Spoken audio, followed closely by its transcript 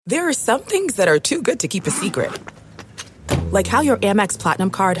There are some things that are too good to keep a secret. Like how your Amex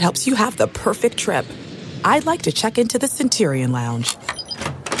Platinum card helps you have the perfect trip. I'd like to check into the Centurion Lounge.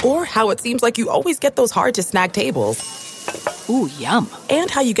 Or how it seems like you always get those hard-to-snag tables. Ooh, yum.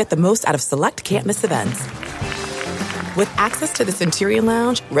 And how you get the most out of select can't-miss events. With access to the Centurion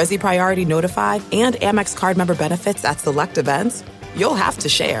Lounge, Resi Priority Notified, and Amex card member benefits at select events, you'll have to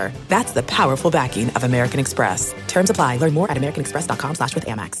share. That's the powerful backing of American Express. Terms apply. Learn more at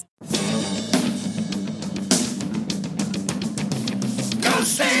americanexpress.com/withAmex. Go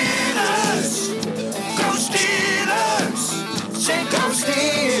Steelers! Go Steelers! Say go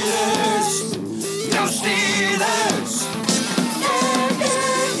Steelers! Go Steelers!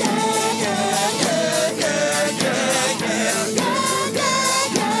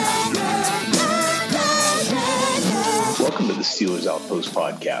 Welcome to the Steelers Outpost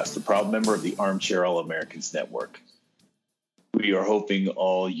podcast, a proud member of the Armchair All-Americans Network. We are hoping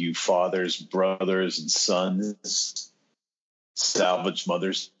all you fathers, brothers, and sons salvaged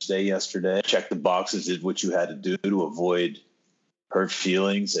Mother's Day yesterday. Checked the boxes, did what you had to do to avoid hurt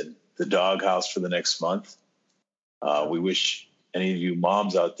feelings and the doghouse for the next month. We wish any of you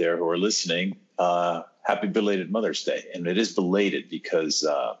moms out there who are listening, happy belated Mother's Day. And it is belated because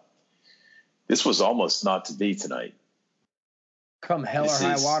this was almost not to be tonight. Come hell or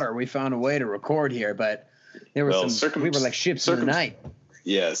high water, we found a way to record here, but there were we were like ships in the night.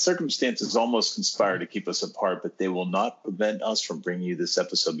 Yeah, circumstances almost conspire to keep us apart, but they will not prevent us from bringing you this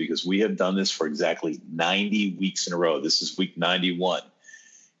episode because we have done this for exactly 90 weeks in a row. This is week 91.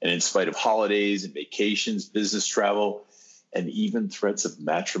 And in spite of holidays and vacations, business travel, and even threats of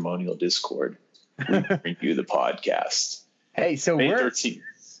matrimonial discord, we bring you the podcast. Hey, so May we're 13th.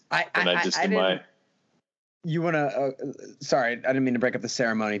 You want to sorry, I didn't mean to break up the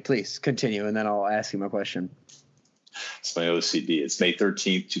ceremony. Please continue, and then I'll ask you my question. It's my OCD. It's May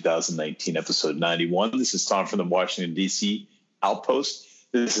 13th, 2019, episode 91. This is Tom from the Washington, D.C. Outpost.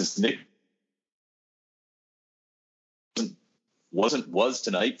 This is Nick. Was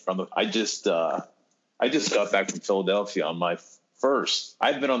tonight from the, I just got back from Philadelphia on my first.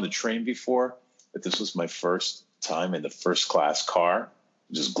 I've been on the train before, but this was my first time in the first class car,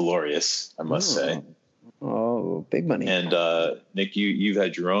 which is glorious, I must say. Oh, big money. And Nick, you've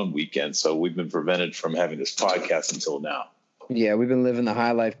had your own weekend, so we've been prevented from having this podcast until now. Yeah, we've been living the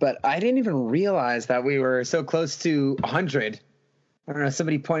high life, but I didn't even realize that we were so close to 100. I don't know.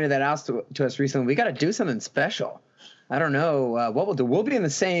 Somebody pointed that out to us recently. We got to do something special. I don't know what we'll do. We'll be in the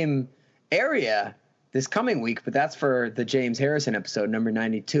same area this coming week, but that's for the James Harrison episode, number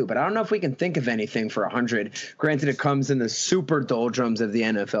 92. But I don't know if we can think of anything for 100. Granted, it comes in the super doldrums of the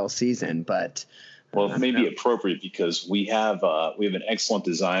NFL season, but well, it may be appropriate because we have an excellent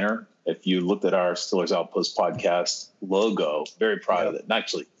designer. If you looked at our Steelers Outpost podcast logo, very proud of it. And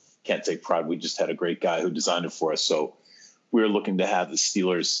actually, can't take pride. We just had a great guy who designed it for us. So we're looking to have the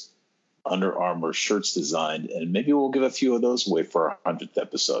Steelers Under Armour shirts designed, and maybe we'll give a few of those away for our 100th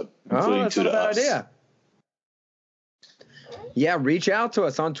episode, including that's two not to a bad us. idea. Yeah, reach out to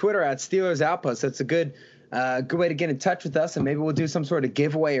us on Twitter at Steelers Outpost. That's a good way to get in touch with us, and maybe we'll do some sort of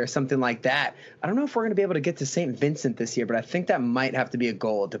giveaway or something like that. I don't know if we're going to be able to get to St. Vincent this year, but I think that might have to be a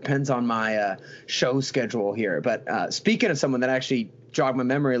goal. It depends on my show schedule here. But speaking of someone that actually jogged my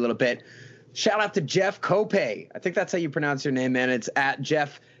memory a little bit, shout out to Jeff Kopay. I think that's how you pronounce your name, man. It's at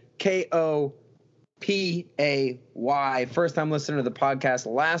Jeff Kopay. First time listener to the podcast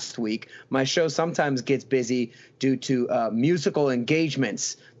last week. My show sometimes gets busy due to musical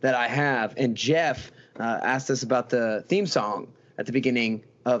engagements that I have, and Jeff asked us about the theme song at the beginning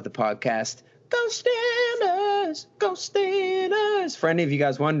of the podcast. Go Steelers, go Steelers. For any of you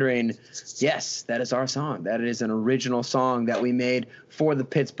guys wondering, yes, that is our song. That is an original song that we made for the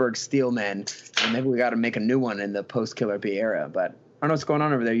Pittsburgh Steelmen. And maybe we got to make a new one in the post-Killer Bee era. But I don't know what's going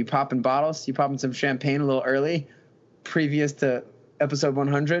on over there. You popping bottles? You popping some champagne a little early, previous to episode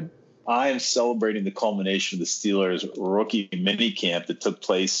 100? I am celebrating the culmination of the Steelers rookie minicamp that took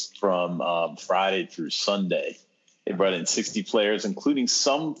place from Friday through Sunday. They brought in 60 players, including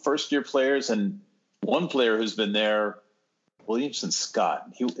some first-year players and one player who's been there, Williamson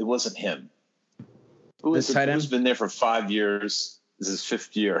Scott. It wasn't him. Who's been there for 5 years? This is his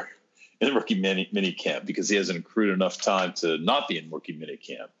fifth year in the rookie minicamp because he hasn't accrued enough time to not be in rookie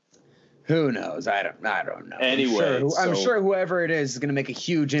minicamp. Who knows? I don't know. Anyway, I'm sure whoever it is going to make a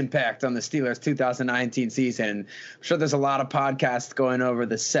huge impact on the Steelers 2019 season. I'm sure there's a lot of podcasts going over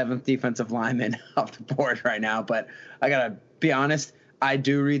the seventh defensive lineman off the board right now. But I got to be honest, I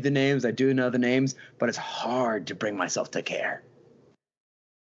do read the names. I do know the names, but it's hard to bring myself to care.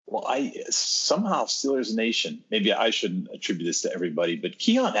 Well, somehow Steelers Nation, maybe I shouldn't attribute this to everybody, but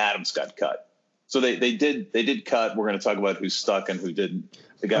Keon Adams got cut. So they did cut. We're going to talk about who stuck and who didn't.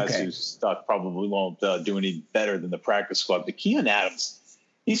 The guys who stuck probably won't do any better than the practice squad. But Keon Adams,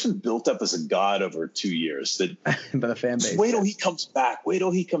 he's been built up as a god over 2 years. That by the fan base. Wait till he comes back. Wait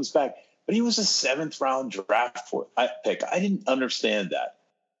till he comes back. But he was a 7th round draft pick. I didn't understand that.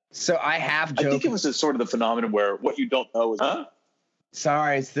 So I think it was a sort of the phenomenon where what you don't know is,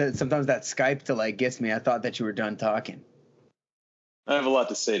 Sorry, sometimes that Skype delay gets me. I thought that you were done talking. I have a lot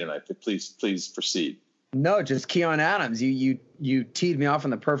to say tonight, but please proceed. No, just Keon Adams. You teed me off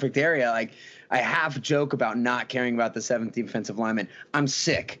in the perfect area. Like, I half joke about not caring about the 7th defensive lineman. I'm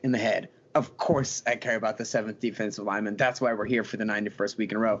sick in the head. Of course I care about the 7th defensive lineman. That's why we're here for the 91st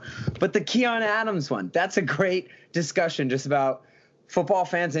week in a row. But the Keon Adams one, that's a great discussion just about football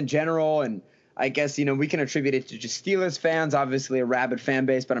fans in general. And I guess, we can attribute it to just Steelers fans, obviously a rabid fan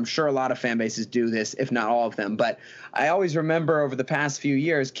base, but I'm sure a lot of fan bases do this, if not all of them. But I always remember over the past few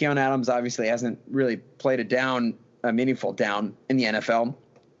years, Keon Adams obviously hasn't really played a meaningful down in the NFL.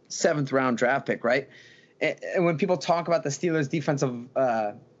 7th round draft pick, right? And when people talk about the Steelers defensive,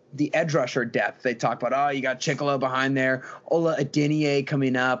 the edge rusher depth, they talk about, you got Chicolo behind there, Ola Adeniyi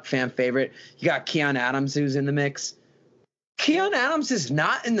coming up, fan favorite. You got Keon Adams who's in the mix. Keon Adams is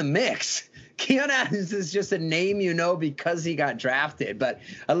not in the mix. Keon Adams is just a name because he got drafted. But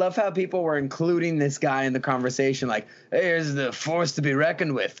I love how people were including this guy in the conversation. Like, hey, here's the force to be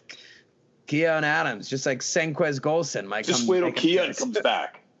reckoned with. Keon Adams, just like Senquez Golson might come. Just wait till Keon comes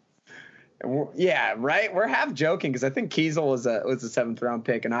back. Yeah, right. We're half joking because I think Kiesel was a 7th round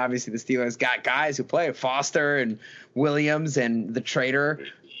pick, and obviously the Steelers got guys who play Foster and Williams and the Trader.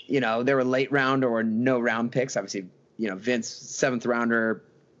 They were late round or no round picks. Obviously, Vince 7th rounder.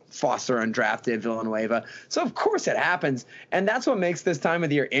 Foster undrafted, Villanueva. So, of course, it happens. And that's what makes this time of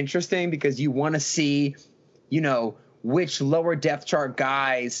the year interesting because you want to see, which lower depth chart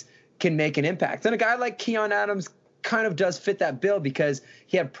guys can make an impact. And a guy like Keon Adams kind of does fit that bill because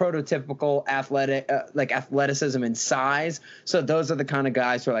he had prototypical athleticism and size. So those are the kind of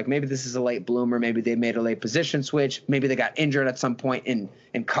guys who are like, maybe this is a late bloomer. Maybe they made a late position switch. Maybe they got injured at some point in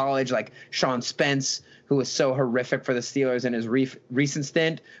college, like Sean Spence, who was so horrific for the Steelers in his recent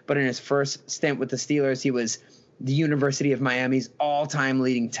stint. But in his first stint with the Steelers, he was the University of Miami's all-time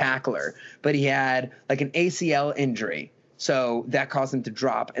leading tackler. But he had like an ACL injury. So that caused him to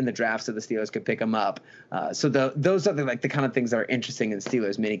drop in the draft so the Steelers could pick him up. So those are the kind of things that are interesting in the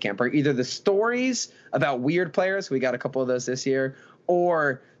Steelers minicamp are either the stories about weird players, we got a couple of those this year,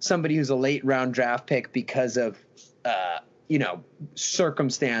 or somebody who's a late round draft pick because of,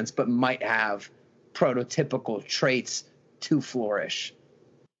 circumstance, but might have prototypical traits to flourish.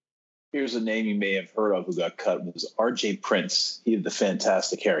 Here's a name you may have heard of who got cut was R.J. Prince. He had the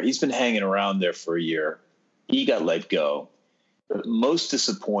fantastic hair. He's been hanging around there for a year. He got let go. But most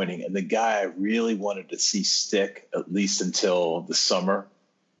disappointing, and the guy I really wanted to see stick at least until the summer,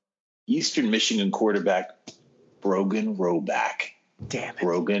 Eastern Michigan quarterback Brogan Roback. Damn it.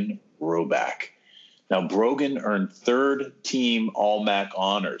 Brogan Roback. Now, Brogan earned 3rd team All-MAC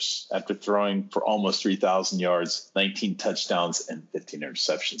honors after throwing for almost 3,000 yards, 19 touchdowns, and 15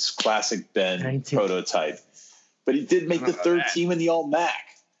 interceptions. Classic Ben prototype. But he did make the 3rd team in the All-MAC.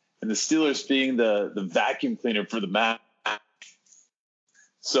 And the Steelers being the vacuum cleaner for the MAC.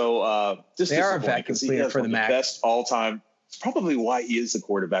 So just they are a vacuum cleaner for the MAC. Best all-time. It's probably why he is the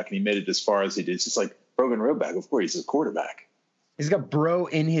quarterback, and he made it as far as he did. It's just like Brogan Roback. Of course, he's a quarterback. He's got bro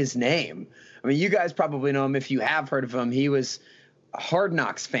in his name. I mean, you guys probably know him if you have heard of him. He was Hard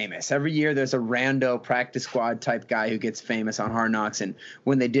Knocks famous. Every year there's a rando practice squad type guy who gets famous on Hard Knocks. And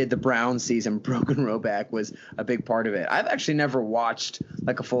when they did the Browns season, Brogan Roback was a big part of it. I've actually never watched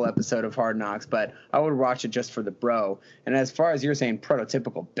like a full episode of Hard Knocks, but I would watch it just for the bro. And as far as you're saying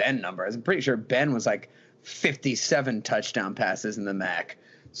prototypical Ben numbers, I'm pretty sure Ben was like 57 touchdown passes in the MAC.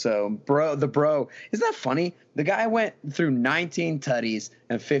 So the bro, isn't that funny? The guy went through 19 tutties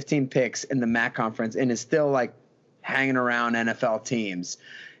and 15 picks in the MAC conference and is still like hanging around NFL teams.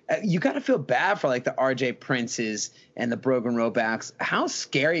 You got to feel bad for like the RJ Princes and the Brogan Robacks. How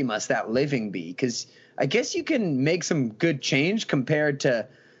scary must that living be? Because I guess you can make some good change compared to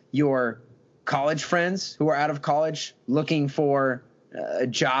your college friends who are out of college looking for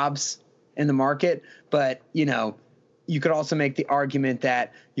jobs in the market. But, you know, you could also make the argument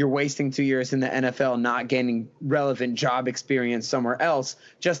that you're wasting 2 years in the NFL not gaining relevant job experience somewhere else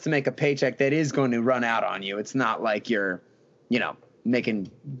just to make a paycheck that is going to run out on you. It's not like you're, you know,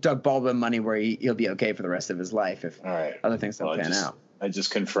 making Doug Baldwin money where he'll be okay for the rest of his life if other things don't pan out. I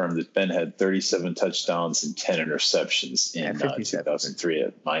just confirmed that Ben had 37 touchdowns and 10 interceptions in 2003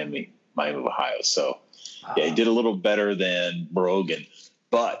 at Miami of Ohio. So, yeah, he did a little better than Brogan.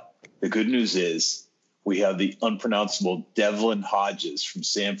 But the good news is we have the unpronounceable Devlin Hodges from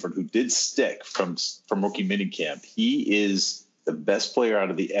Samford, who did stick from rookie minicamp. He is the best player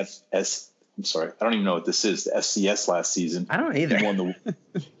out of the I'm sorry, I don't even know what this is, the FCS last season. I don't either.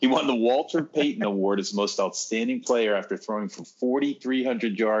 He won the Walter Payton Award as most outstanding player after throwing for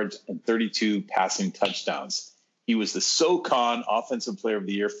 4,300 yards and 32 passing touchdowns. He was the SoCon Offensive Player of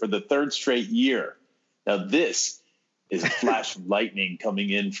the Year for the third straight year. Now this is a flash of lightning coming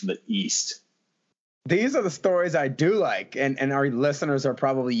in from the East. These are the stories I do like, and our listeners are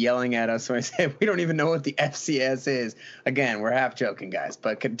probably yelling at us when I say we don't even know what the FCS is. Again, we're half joking, guys,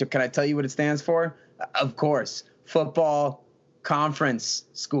 but can I tell you what it stands for? Of course, Football Conference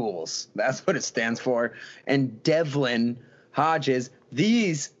Schools. That's what it stands for. And Devlin Hodges,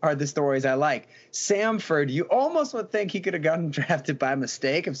 these are the stories I like. Samford, you almost would think he could have gotten drafted by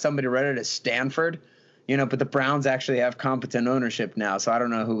mistake if somebody read it as Stanford, but the Browns actually have competent ownership now, so I don't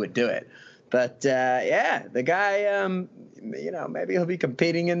know who would do it. But, yeah, the guy, maybe he'll be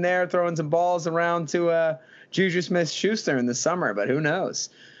competing in there, throwing some balls around to Juju Smith-Schuster in the summer, but who knows?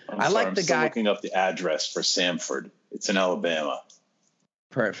 I'm still looking up the address for Samford. It's in Alabama.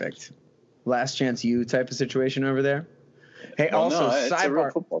 Perfect. Last Chance U type of situation over there. Hey, well, also, no, it's sidebar. a real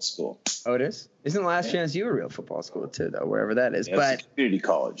football school. Oh, it is? Isn't Last Chance U a real football school, too, though, wherever that is? Yeah, but it's a community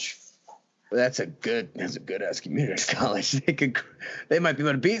college. That's a good ass community college. They might be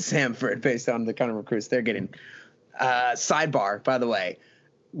able to beat Samford based on the kind of recruits they're getting. Sidebar, by the way,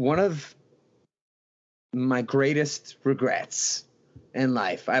 one of my greatest regrets in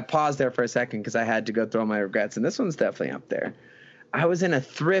life. I paused there for a second because I had to go through all my regrets, and this one's definitely up there. I was in a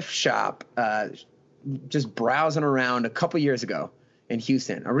thrift shop, just browsing around a couple years ago in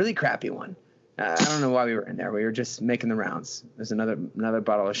Houston, a really crappy one. I don't know why we were in there. We were just making the rounds. There's another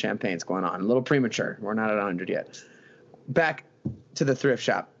bottle of champagne's going on. A little premature. We're not at 100 yet. Back to the thrift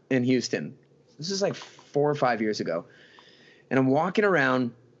shop in Houston. This is like 4 or 5 years ago. And I'm walking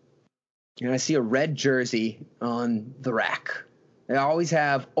around, and I see a red jersey on the rack. They always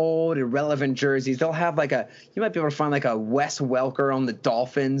have old, irrelevant jerseys. They'll have you might be able to find like a Wes Welker on the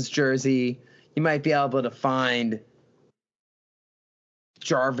Dolphins jersey. You might be able to find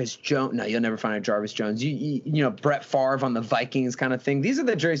Jarvis Jones. No, you'll never find a Jarvis Jones. You know, Brett Favre on the Vikings kind of thing. These are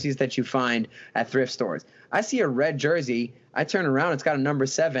the jerseys that you find at thrift stores. I see a red jersey. I turn around. It's got a number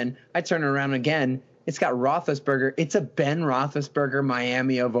 7. I turn around again. It's got Roethlisberger. It's a Ben Roethlisberger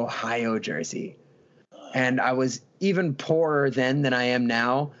Miami of Ohio jersey. And I was even poorer then than I am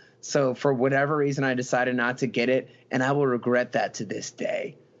now. So for whatever reason, I decided not to get it. And I will regret that to this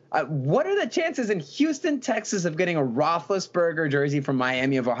day. What are the chances in Houston, Texas, of getting a Roethlisberger jersey from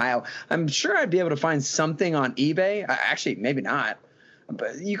Miami of Ohio? I'm sure I'd be able to find something on eBay. Actually, maybe not.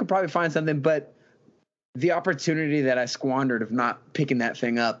 But you could probably find something. But the opportunity that I squandered of not picking that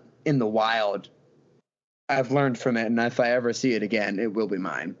thing up in the wild, I've learned from it. And if I ever see it again, it will be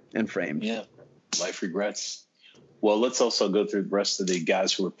mine and framed. Yeah, life regrets. Well, let's also go through the rest of the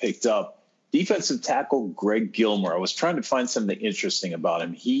guys who were picked up. Defensive tackle Greg Gilmore. I was trying to find something interesting about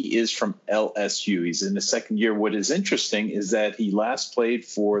him. He is from LSU. He's in the second year. What is interesting is that he last played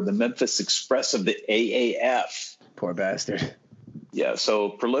for the Memphis Express of the AAF. Poor bastard. Yeah, so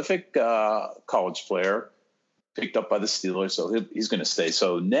prolific college player, picked up by the Steelers, so he's going to stay.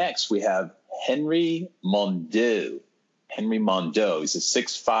 So next we have Henry Mondeau. Henry Mondeau. He's a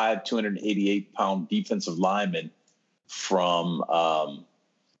 6'5", 288-pound defensive lineman from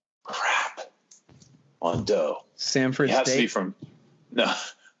Mondeau. Samford He has State. to be from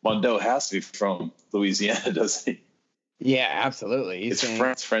Mondeau has to be from Louisiana, doesn't he? Yeah, absolutely. It's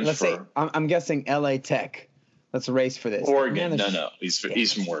French for I'm guessing LA Tech. Let's race for this. Oregon. No. He's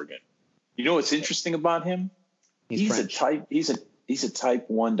from Oregon. You know what's interesting about him? He's a type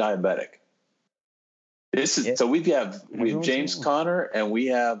 1 diabetic. So we have James Conner and we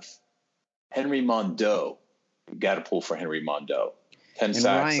have Henry Mondeau. You got to pull for Henry Mondeau. 10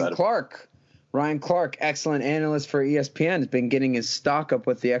 sacks. Ryan Clark, excellent analyst for ESPN, has been getting his stock up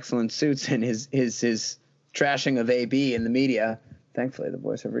with the excellent suits and his trashing of AB in the media. Thankfully, the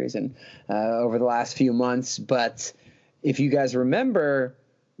voice of reason over the last few months. But if you guys remember,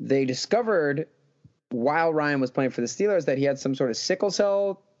 they discovered while Ryan was playing for the Steelers that he had some sort of sickle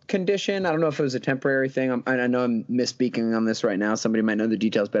cell condition. I don't know if it was a temporary thing. I know I'm misspeaking on this right now. Somebody might know the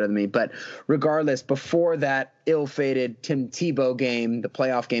details better than me. But regardless, before that ill-fated Tim Tebow game, the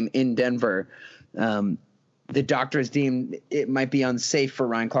playoff game in Denver, the doctors deemed it might be unsafe for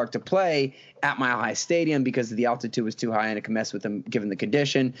Ryan Clark to play at Mile High Stadium because the altitude was too high and it could mess with him given the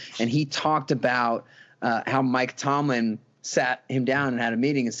condition. And he talked about how Mike Tomlin sat him down and had a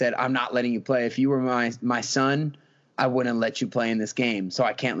meeting and said, I'm not letting you play. If you were my son, I wouldn't let you play in this game. So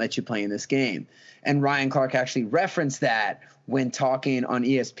I can't let you play in this game. And Ryan Clark actually referenced that when talking on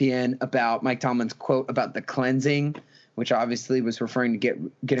ESPN about Mike Tomlin's quote about the cleansing, which obviously was referring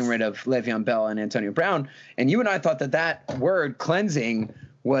to getting rid of Le'Veon Bell and Antonio Brown. And you and I thought that word cleansing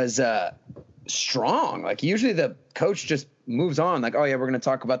was strong. Like usually the coach just moves on like, oh yeah, we're going to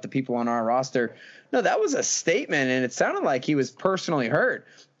talk about the people on our roster. No, that was a statement, and it sounded like he was personally hurt.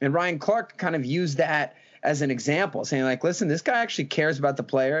 And Ryan Clark kind of used that as an example, saying like, listen, this guy actually cares about the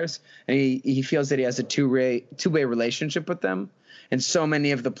players, and he feels that he has a two-way relationship with them. And so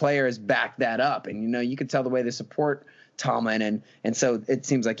many of the players back that up. And, you could tell the way they support Tomlin. And so it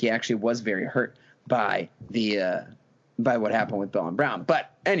seems like he actually was very hurt by by what happened with Bell and Brown.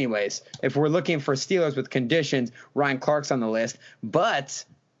 But anyways, if we're looking for Steelers with conditions, Ryan Clark's on the list. But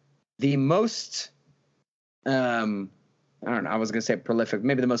the most, I don't know, I was going to say prolific,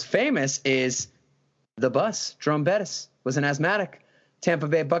 maybe the most famous is the bus. Jerome Bettis was an asthmatic. Tampa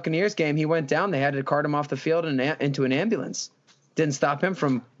Bay Buccaneers game, he went down. They had to cart him off the field and into an ambulance. Didn't stop him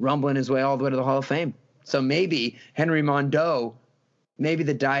from rumbling his way all the way to the Hall of Fame. So maybe Henry Mondeau, maybe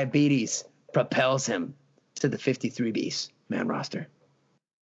the diabetes propels him to the 53 man roster.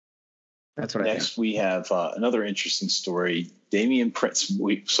 That's what I think. Next, we have another interesting story. Damian Prince.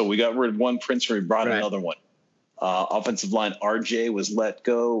 We got rid of one Prince and we brought in another one. Offensive line RJ was let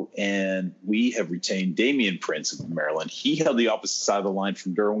go, and we have retained Damian Prince of Maryland. He held the opposite side of the line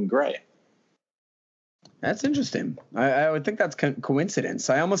from Derwin Gray. That's interesting. I would think that's coincidence.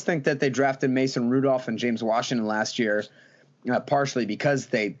 I almost think that they drafted Mason Rudolph and James Washington last year, partially because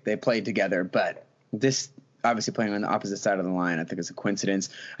they played together. But this obviously playing on the opposite side of the line, I think it's a coincidence.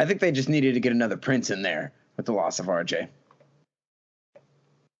 I think they just needed to get another Prince in there with the loss of RJ.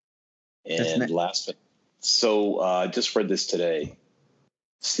 And last, I just read this today.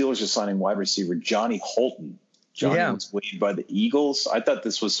 Steelers are signing wide receiver Johnny Holton. Johnny was waived by the Eagles. I thought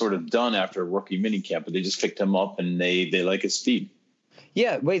this was sort of done after a rookie minicamp, but they just picked him up and they like his speed.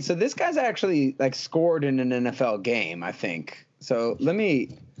 Yeah, wait, so this guy's actually scored in an NFL game, I think. So let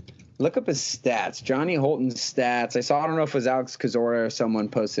me look up his stats. Johnny Holton's stats. I don't know if it was Alex Kozora or someone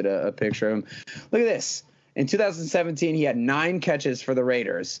posted a picture of him. Look at this. In 2017, he had 9 catches for the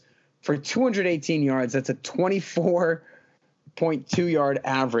Raiders for 218 yards. That's a 24.2 yard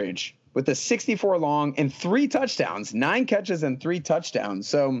average with a 64 long and 3 touchdowns, 9 catches and 3 touchdowns.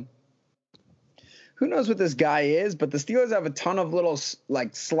 So who knows what this guy is, but the Steelers have a ton of little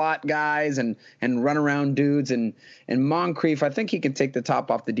slot guys and run around dudes and Moncrief. I think he can take the top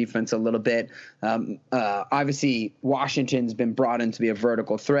off the defense a little bit. Obviously Washington's been brought in to be a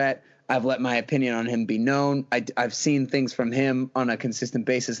vertical threat. I've let my opinion on him be known. I've seen things from him on a consistent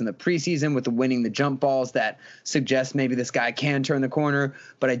basis in the preseason with the winning the jump balls that suggest maybe this guy can turn the corner.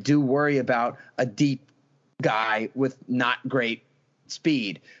 But I do worry about a deep guy with not great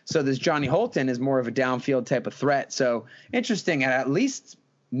speed. So this Johnny Holton is more of a downfield type of threat. So interesting. It at least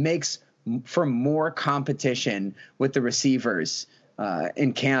makes for more competition with the receivers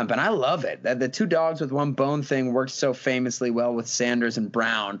in camp, and I love it. The 2 dogs with 1 bone thing worked so famously well with Sanders and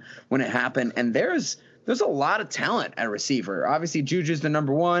Brown when it happened. And there's a lot of talent at receiver. Obviously, Juju's the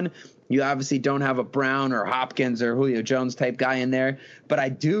number 1. You obviously don't have a Brown or Hopkins or Julio Jones type guy in there, but I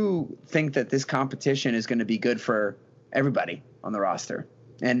do think that this competition is going to be good for everybody on the roster.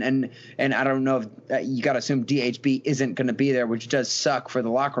 And I don't know if you got to assume DHB isn't going to be there, which does suck for the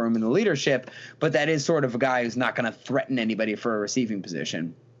locker room and the leadership, but that is sort of a guy who's not going to threaten anybody for a receiving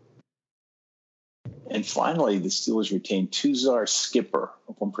position. And finally, the Steelers retained Tuzar Skipper,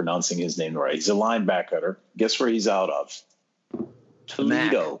 if I'm pronouncing his name right. He's a linebacker. Guess where he's out of?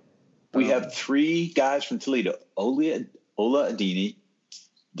 Toledo. We have 3 guys from Toledo, Ola Adini,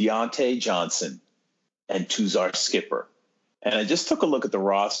 Deontay Johnson, and Tuzar Skipper. And I just took a look at the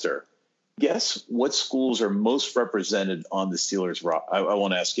roster. Guess what schools are most represented on the Steelers roster? I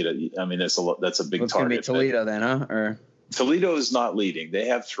won't ask you to. I mean, that's a big target. It's going to be Toledo then, huh? Or Toledo is not leading. They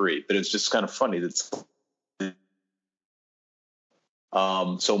have 3, but it's just kind of funny that.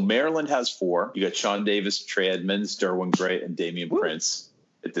 So Maryland has 4. You got Sean Davis, Trey Edmonds, Derwin Gray, and Damian Prince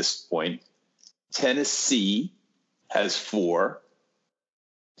at this point. Tennessee has 4.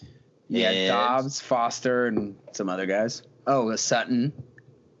 Yeah, Dobbs, Foster, and some other guys. Oh, Sutton.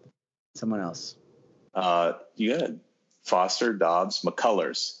 Someone else. You got Foster, Dobbs,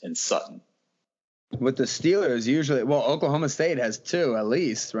 McCullers, and Sutton. With the Steelers, usually, Oklahoma State has 2 at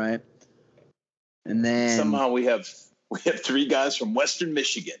least, right? And then somehow we have 3 guys from Western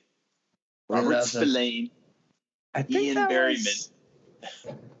Michigan. Robert Spillane, Ian Berryman.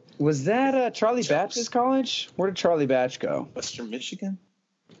 Was that Charlie Batch's college? Where did Charlie Batch go? Western Michigan?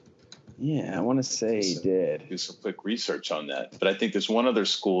 Yeah, I want to say he did. Do some quick research on that. But I think there's one other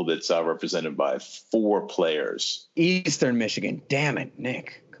school that's represented by 4 players. Eastern Michigan. Damn it,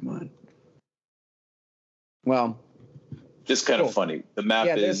 Nick. Come on. Well, just kind of funny. The map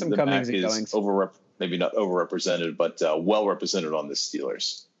is maybe not overrepresented, but well represented on the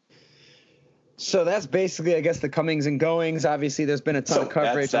Steelers. So that's basically, I guess, the comings and goings. Obviously, there's been a ton of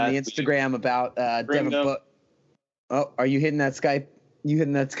coverage on the Instagram about Devin Bush. Oh, are you hitting that Skype? You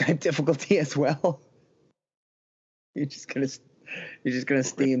hitting that Skype difficulty as well? You're just gonna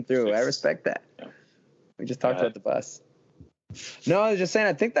steam through. I respect that. We just talked about the bus. No, I was just saying,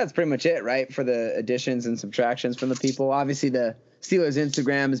 I think that's pretty much it, right, for the additions and subtractions from the people. Obviously, the Steelers'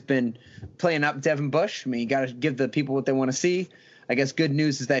 Instagram has been playing up Devin Bush. I mean, you got to give the people what they want to see. I guess good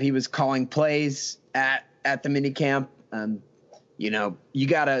news is that he was calling plays at the minicamp. You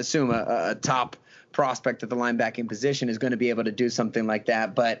got to assume a top prospect at the linebacking position is going to be able to do something like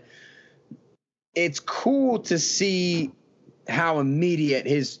that. But it's cool to see how immediate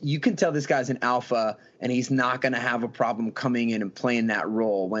you can tell this guy's an alpha, and he's not going to have a problem coming in and playing that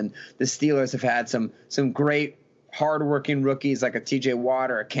role. When the Steelers have had some great hardworking rookies like a TJ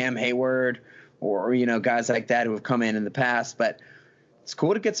Watt or a Cam Hayward or guys like that who have come in the past, but it's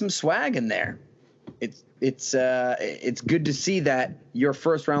cool to get some swag in there. It's good to see that your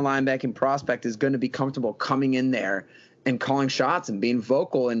first round linebacking prospect is going to be comfortable coming in there and calling shots and being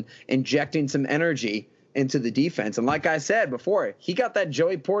vocal and injecting some energy into the defense. And like I said before, he got that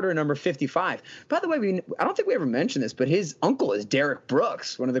Joey Porter number 55. By the way, I don't think we ever mentioned this, but his uncle is Derek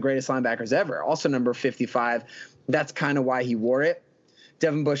Brooks, one of the greatest linebackers ever, also number 55. That's kind of why he wore it.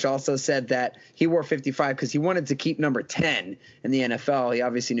 Devin Bush also said that he wore 55 because he wanted to keep number 10 in the NFL. He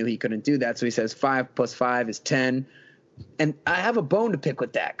obviously knew he couldn't do that, so he says 5 plus 5 is 10. And I have a bone to pick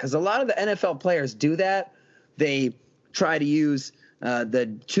with that because a lot of the NFL players do that. They try to use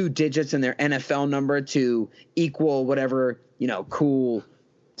the 2 digits in their NFL number to equal whatever, cool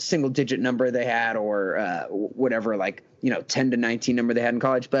single-digit number they had or whatever, 10 to 19 number they had in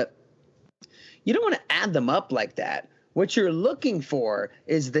college. But you don't want to add them up like that. What you're looking for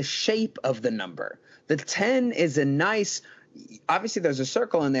is the shape of the number. The 10 is a nice – obviously there's a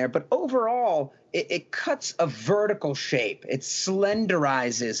circle in there, but overall it cuts a vertical shape. It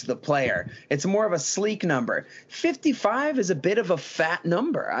slenderizes the player. It's more of a sleek number. 55 is a bit of a fat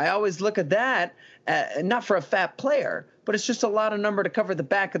number. I always look at that, not for a fat player, but it's just a lot of number to cover the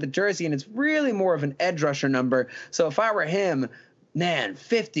back of the jersey, and it's really more of an edge rusher number. So if I were him – man,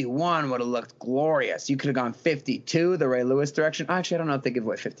 51 would have looked glorious. You could have gone 52, the Ray Lewis direction. Actually, I don't know if they give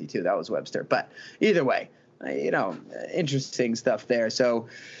away 52. That was Webster. But either way, interesting stuff there. So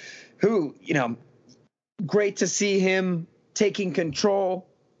great to see him taking control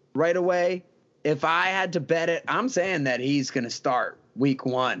right away. If I had to bet it, I'm saying that he's going to start week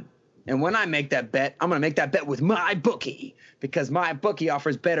 1. And when I make that bet, I'm going to make that bet with MyBookie because MyBookie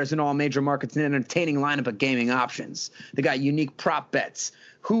offers bettors in all major markets an entertaining lineup of gaming options. They got unique prop bets.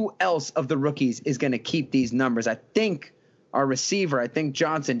 Who else of the rookies is going to keep these numbers? I think our receiver,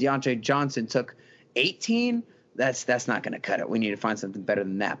 Deontay Johnson took 18. That's not going to cut it. We need to find something better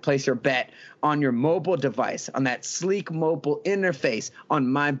than that. Place your bet on your mobile device, on that sleek mobile interface on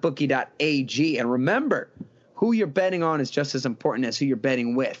mybookie.ag. And remember, who you're betting on is just as important as who you're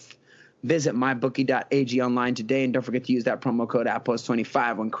betting with. Visit mybookie.ag online today, and don't forget to use that promo code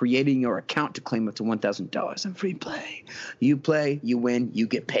APOS25 when creating your account to claim up to $1,000 in free play. You play, you win, you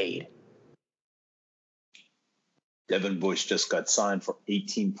get paid. Devin Bush just got signed for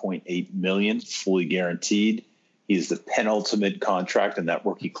 $18.8 million, fully guaranteed. He's the penultimate contract in that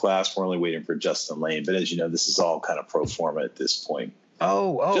rookie class. We're only waiting for Justin Lane, but as you know, this is all kind of pro forma at this point.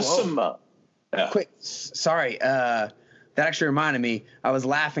 Quick, sorry. That actually reminded me. I was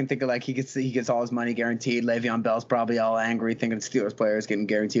laughing, thinking like he gets all his money guaranteed. Le'Veon Bell's probably all angry, thinking Steelers players getting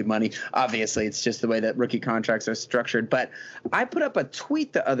guaranteed money. Obviously, it's just the way that rookie contracts are structured. But I put up a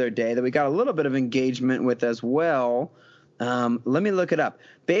tweet the other day that we got a little bit of engagement with as well. Let me look it up.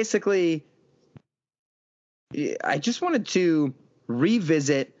 Basically, I just wanted to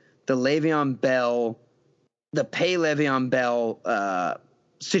revisit the pay Le'Veon Bell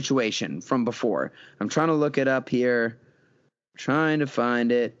situation from before. I'm trying to look it up here. Trying to find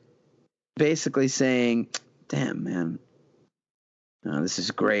it. Basically saying, damn, man. Oh, this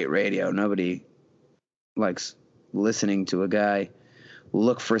is great radio. Nobody likes listening to a guy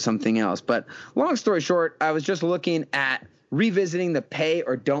look for something else. But long story short, I was just looking at revisiting the pay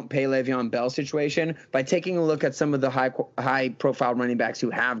or don't pay Le'Veon Bell situation by taking a look at some of the high profile running backs who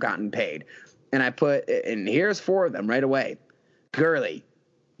have gotten paid. And and here's 4 of them right away. Gurley,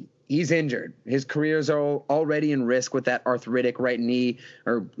 he's injured. His careers are already in risk with that arthritic right knee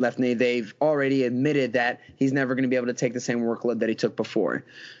or left knee. They've already admitted that he's never going to be able to take the same workload that he took before.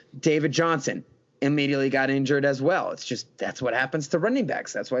 David Johnson immediately got injured as well. It's just, that's what happens to running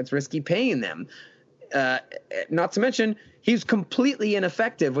backs. That's why it's risky paying them. Not to mention, he's completely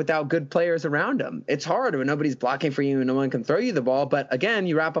ineffective without good players around him. It's hard when nobody's blocking for you and no one can throw you the ball. But again,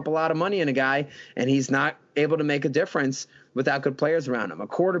 you wrap up a lot of money in a guy and he's not able to make a difference without good players around him. A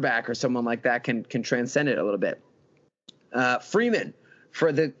quarterback or someone like that can transcend it a little bit. Freeman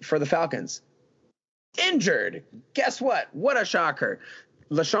for the Falcons, injured. Guess what? What a shocker.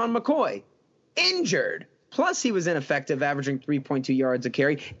 LaShawn McCoy, injured. Plus, he was ineffective, averaging 3.2 yards a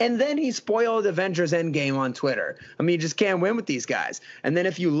carry. And then he spoiled Avengers Endgame on Twitter. I mean, you just can't win with these guys. And then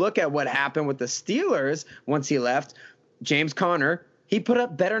if you look at what happened with the Steelers once he left, James Conner, he put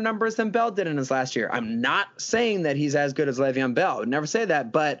up better numbers than Bell did in his last year. I'm not saying that he's as good as Le'Veon Bell. I would never say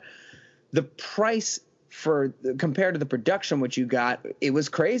that. But the price compared to the production which you got, it was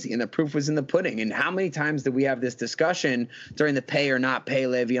crazy, and the proof was in the pudding. And how many times did we have this discussion during the pay or not pay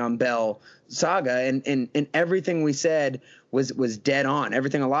Le'Veon Bell saga? And everything we said was dead on.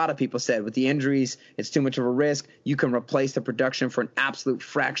 Everything a lot of people said with the injuries, it's too much of a risk. You can replace the production for an absolute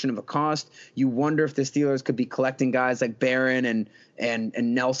fraction of a cost. You wonder if the Steelers could be collecting guys like Barron and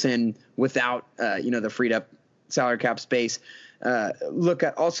Nelson without the freed up salary cap space. Look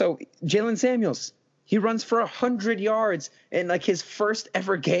at also Jalen Samuels. He runs for 100 yards in like his first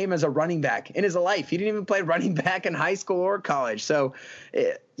ever game as a running back in his life. He didn't even play running back in high school or college. So,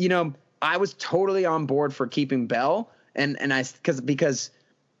 I was totally on board for keeping Bell, because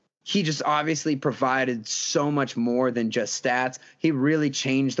he just obviously provided so much more than just stats. He really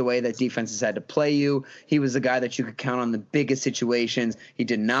changed the way that defenses had to play you. He was the guy that you could count on the biggest situations. He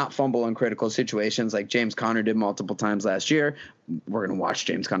did not fumble in critical situations like James Conner did multiple times last year. We're going to watch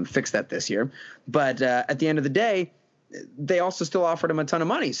James Conner fix that this year. But at the end of the day, they also still offered him a ton of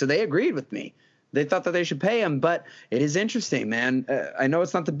money. So they agreed with me. They thought that they should pay him, but it is interesting, man. I know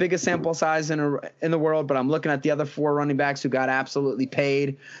it's not the biggest sample size in the world, but I'm looking at the other 4 running backs who got absolutely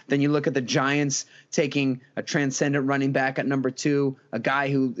paid. Then you look at the Giants taking a transcendent running back at number 2, a guy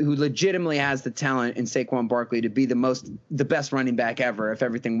who legitimately has the talent in Saquon Barkley to be the best running back ever if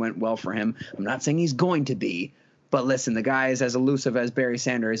everything went well for him. I'm not saying he's going to be, but listen, the guy is as elusive as Barry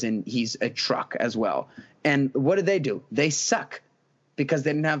Sanders, and he's a truck as well. And what did they do? They suck, because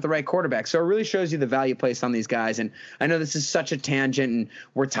they didn't have the right quarterback. So it really shows you the value placed on these guys. And I know this is such a tangent and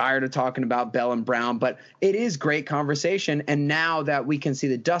we're tired of talking about Bell and Brown, but it is great conversation. And now that we can see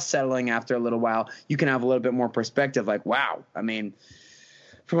the dust settling after a little while, you can have a little bit more perspective. Like, wow, I mean,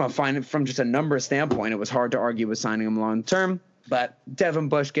 from just a number standpoint, it was hard to argue with signing him long term. But Devin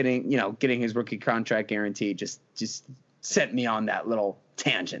Bush getting his rookie contract guarantee just sent me on that little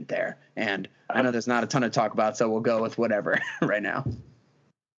tangent there. And I know there's not a ton to talk about, so we'll go with whatever right now.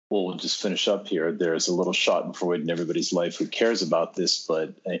 Well, we'll just finish up here. There's a little shot and forward in everybody's life who cares about this,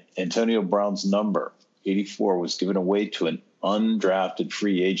 but Antonio Brown's number, 84, was given away to an undrafted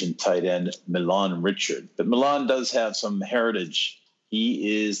free agent tight end, Milan Richard. But Milan does have some heritage.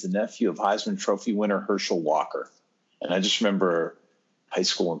 He is the nephew of Heisman Trophy winner Herschel Walker. And I just remember high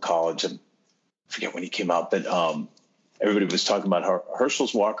school and college, and I forget when he came out, but everybody was talking about how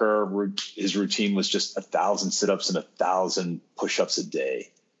Herschel's Walker, his routine was just 1,000 sit-ups and 1,000 push-ups a day,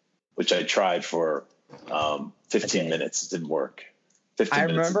 which I tried for 15 minutes. It didn't work. I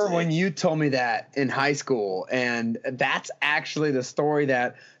remember when you told me that in high school, and that's actually the story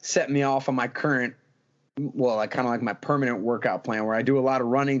that set me off on my current, I kind of like my permanent workout plan, where I do a lot of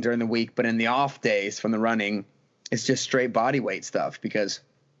running during the week, but in the off days from the running, it's just straight body weight stuff, because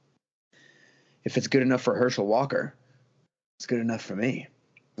if it's good enough for Herschel Walker, it's good enough for me.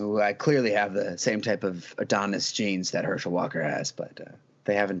 I clearly have the same type of Adonis genes that Herschel Walker has, but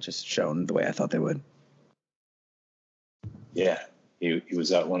they haven't just shown the way I thought they would. Yeah, he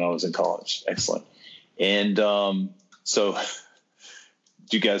was out when I was in college. Excellent. And so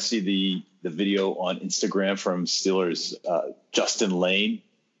do you guys see the video on Instagram from Steelers Justin Lane?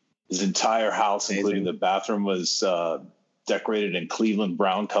 His entire house, including the bathroom, was decorated in Cleveland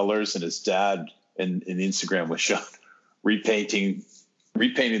Brown colors, and his dad in Instagram was shown repainting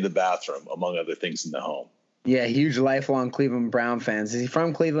the bathroom, among other things in the home. Yeah, huge lifelong Cleveland Brown fans. Is he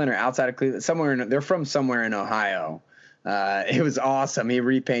from Cleveland or outside of Cleveland? They're from somewhere in Ohio. It was awesome. He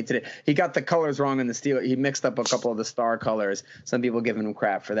repainted it. He got the colors wrong in the Steelers. He mixed up a couple of the star colors. Some people giving him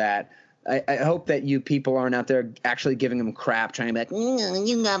crap for that. I hope that you people aren't out there actually giving him crap, trying to be like,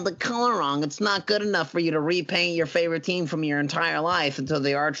 you got the color wrong. It's not good enough for you to repaint your favorite team from your entire life into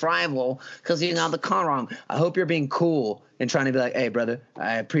the arch rival because you got the color wrong. I hope you're being cool and trying to be like, hey, brother,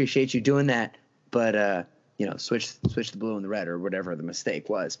 I appreciate you doing that, but switch the blue and the red or whatever the mistake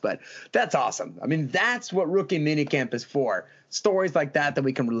was. But that's awesome. I mean, that's what rookie minicamp is for. Stories like that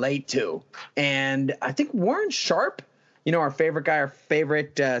we can relate to. And I think Warren Sharp, our favorite guy, our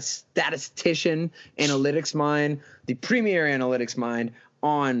favorite statistician, analytics mind, the premier analytics mind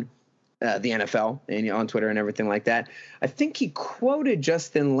on the NFL and on Twitter and everything like that. I think he quoted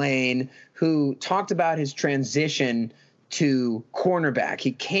Justin Lane, who talked about his transition to cornerback.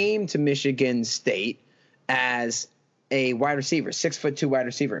 He came to Michigan State as a wide receiver, 6'2" wide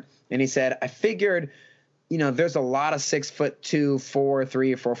receiver. And he said, I figured, there's a lot of 6'2", 4'3", or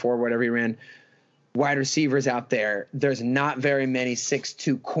 4'4", whatever he ran, wide receivers out there. There's not very many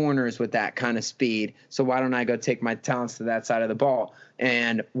 6'2" corners with that kind of speed. So why don't I go take my talents to that side of the ball?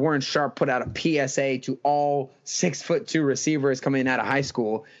 And Warren Sharp put out a PSA to all 6'2" receivers coming out of high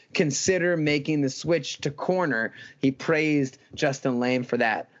school. Consider making the switch to corner. He praised Justin Lane for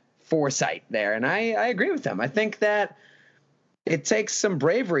that foresight there. And I agree with him. I think that it takes some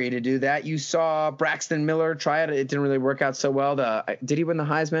bravery to do that. You saw Braxton Miller try it. It didn't really work out so well. Did he win the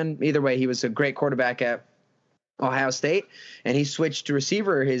Heisman? Either way, he was a great quarterback at Ohio State, and he switched to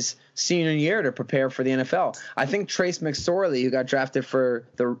receiver his senior year to prepare for the NFL. I think Trace McSorley, who got drafted for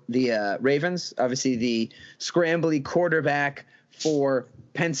the Ravens, obviously the scrambly quarterback for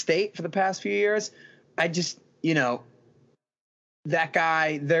Penn State for the past few years, that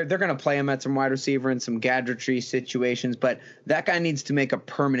guy, they're going to play him at some wide receiver in some gadgetry situations, but that guy needs to make a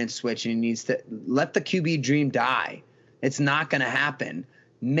permanent switch, and he needs to let the QB dream die. It's not going to happen.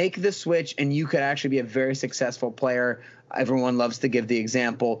 Make the switch, and you could actually be a very successful player. Everyone loves to give the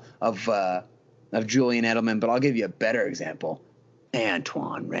example of Julian Edelman, but I'll give you a better example.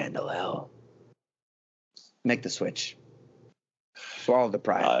 Antoine Randall. Make the switch. Swallow the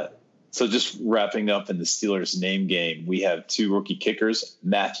pride. So just wrapping up in the Steelers name game, we have two rookie kickers,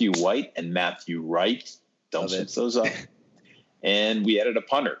 Matthew White and Matthew Wright. Don't switch those up. And we added a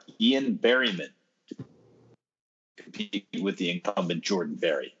punter, Ian Berryman, to compete with the incumbent Jordan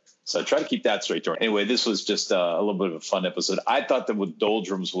Berry. So try to keep that straight, Jordan. Anyway, this was just a little bit of a fun episode. I thought that what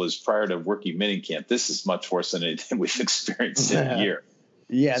doldrums was prior to rookie minicamp. This is much worse than anything we've experienced in a year.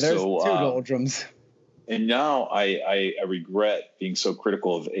 Yeah, there's two doldrums. And now I regret being so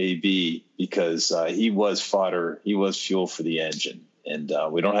critical of AB because he was fodder. He was fuel for the engine. And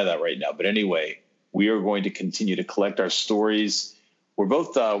we don't have that right now. But anyway, we are going to continue to collect our stories. We're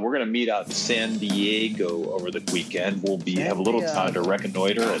going to meet out in San Diego over the weekend. We'll have a little time to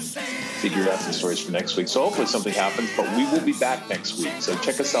reconnoiter and figure out some stories for next week. So hopefully something happens, but we will be back next week. So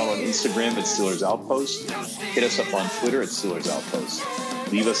check us out on Instagram at Steelers Outpost. Hit us up on Twitter at Steelers Outpost.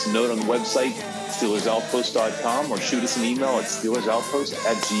 Leave us a note on the website, SteelersOutpost.com, or shoot us an email at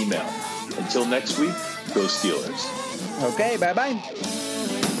SteelersOutpost@gmail. Until next week, go Steelers. Okay, bye-bye.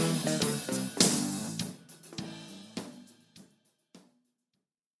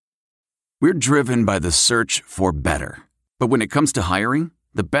 We're driven by the search for better. But when it comes to hiring,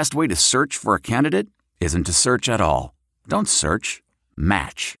 the best way to search for a candidate isn't to search at all. Don't search.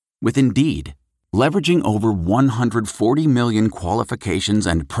 Match. With Indeed. Leveraging over 140 million qualifications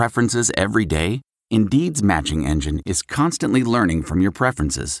and preferences every day, Indeed's matching engine is constantly learning from your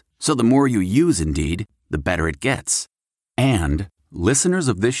preferences. So the more you use Indeed, the better it gets. And listeners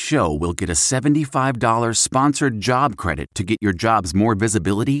of this show will get a $75 sponsored job credit to get your jobs more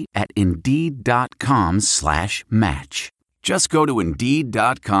visibility at Indeed.com/match. Just go to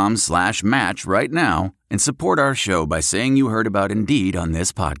Indeed.com/match right now and support our show by saying you heard about Indeed on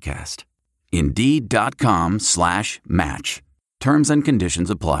this podcast. Indeed.com/match. Terms and conditions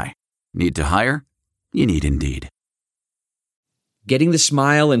apply. Need to hire? You need Indeed. Getting the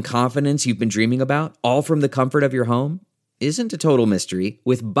smile and confidence you've been dreaming about, all from the comfort of your home, isn't a total mystery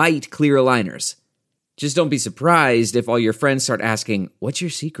with Byte clear aligners. Just don't be surprised if all your friends start asking, "What's your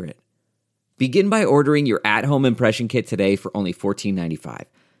secret?" Begin by ordering your at-home impression kit today for only $14.95.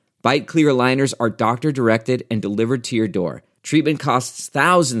 Byte clear aligners are doctor-directed and delivered to your door. Treatment costs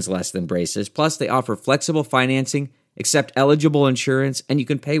thousands less than braces, plus they offer flexible financing, accept eligible insurance, and you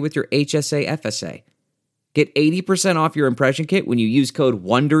can pay with your HSA FSA. Get 80% off your impression kit when you use code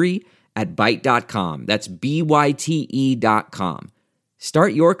WONDERY at Byte.com. That's BYTE.com.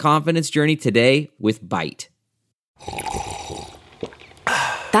 Start your confidence journey today with Byte.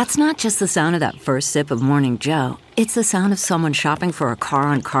 That's not just the sound of that first sip of Morning Joe. It's the sound of someone shopping for a car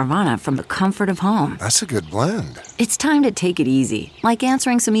on Carvana from the comfort of home. That's a good blend. It's time to take it easy, like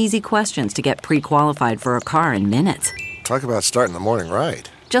answering some easy questions to get pre-qualified for a car in minutes. Talk about starting the morning right.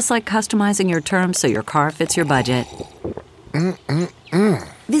 Just like customizing your terms so your car fits your budget.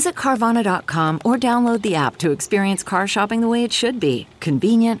 Visit Carvana.com or download the app to experience car shopping the way it should be.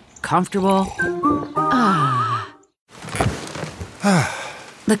 Convenient, comfortable.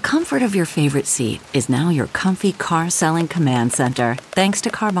 The comfort of your favorite seat is now your comfy car selling command center, thanks to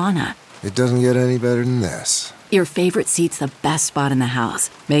Carvana. It doesn't get any better than this. Your favorite seat's the best spot in the house.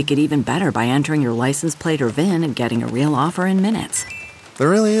 Make it even better by entering your license plate or VIN and getting a real offer in minutes. There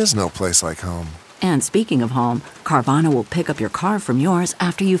really is no place like home. And speaking of home, Carvana will pick up your car from yours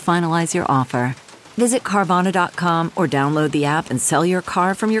after you finalize your offer. Visit Carvana.com or download the app and sell your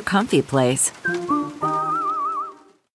car from your comfy place.